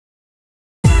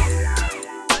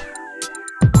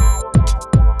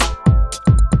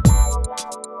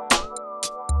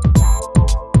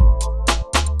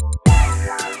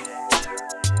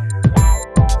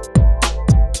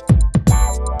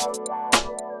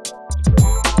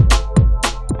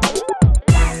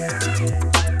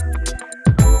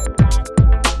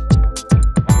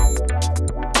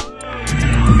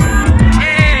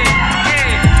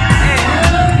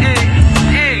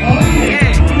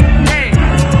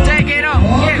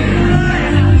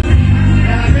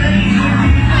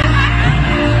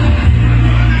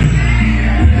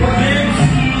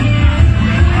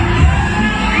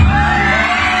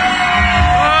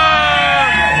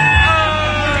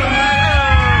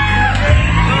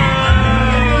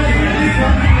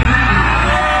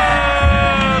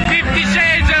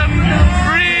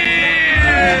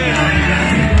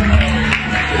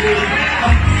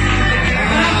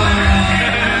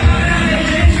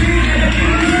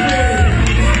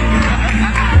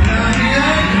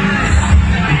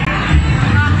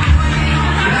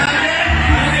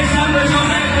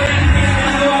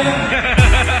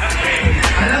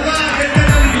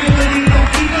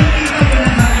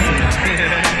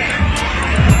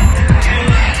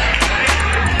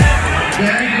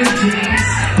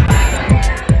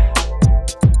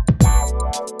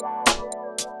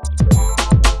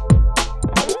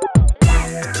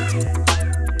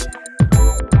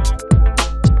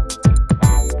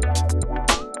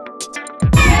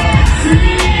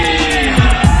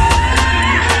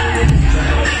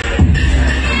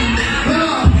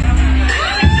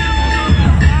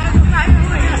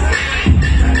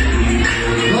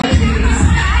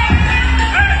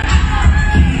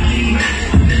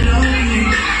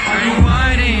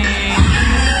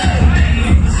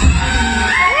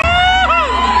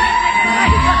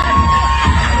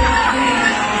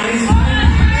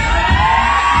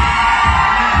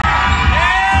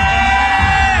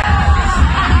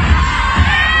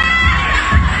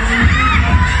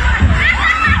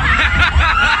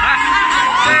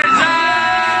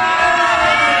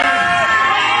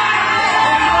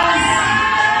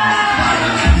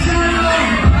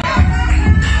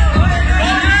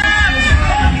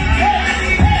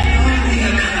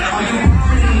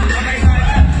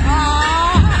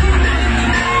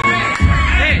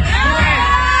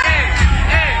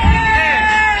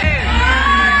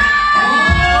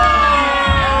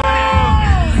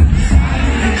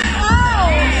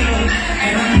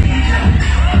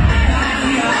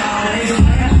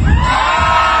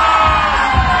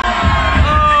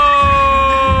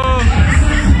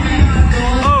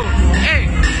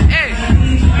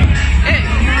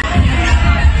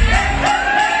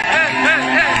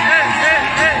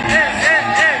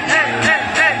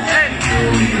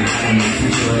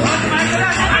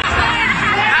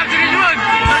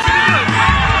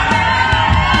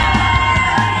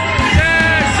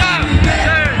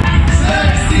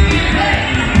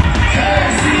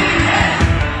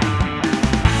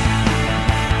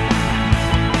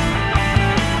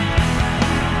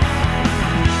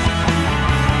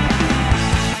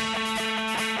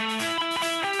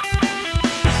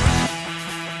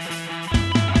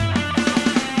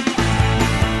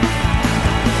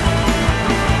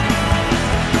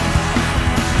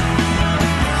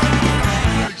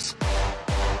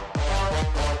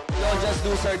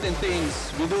do certain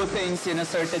things. We do things in a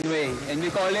certain way, and we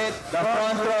call it the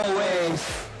Frontrow way.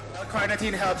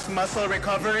 L-carnitine helps muscle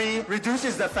recovery,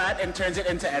 reduces the fat, and turns it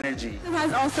into energy. It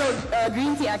has also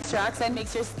green tea extracts and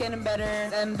makes your skin better.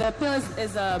 And the pill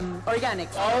is organic.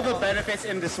 All the benefits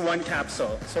in this one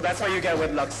capsule. So that's what you get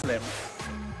with LUXXESLIM.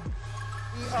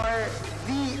 We are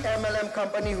the MLM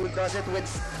company who does it with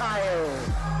style.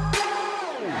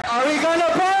 Are we gonna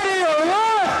party or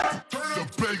what? The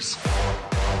bass.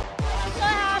 I'm so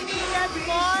happy that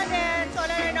Mon and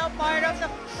Solenn are now part of the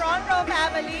Frontrow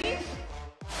family.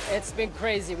 It's been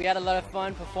crazy. We had a lot of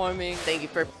fun performing. Thank you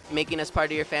for making us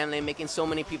part of your family, making so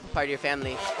many people part of your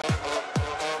family.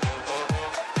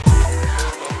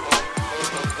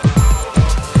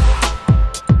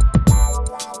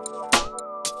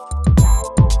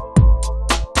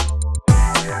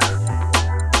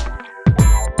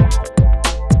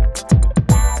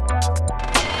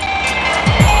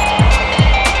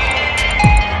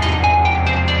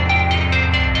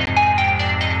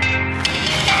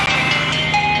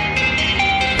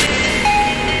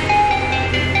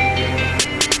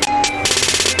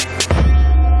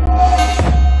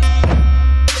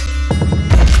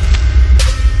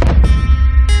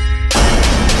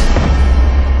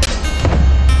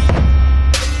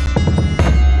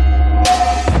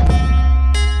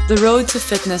 The road to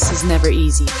fitness is never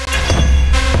easy.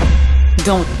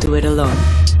 Don't do it alone.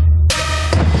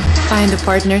 Find a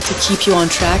partner to keep you on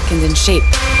track and in shape.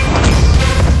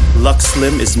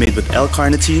 LUXXESLIM is made with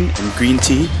L-carnitine and green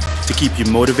tea to keep you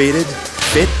motivated,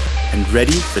 fit, and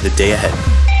ready for the day ahead.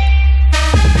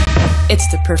 It's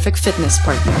the perfect fitness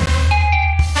partner.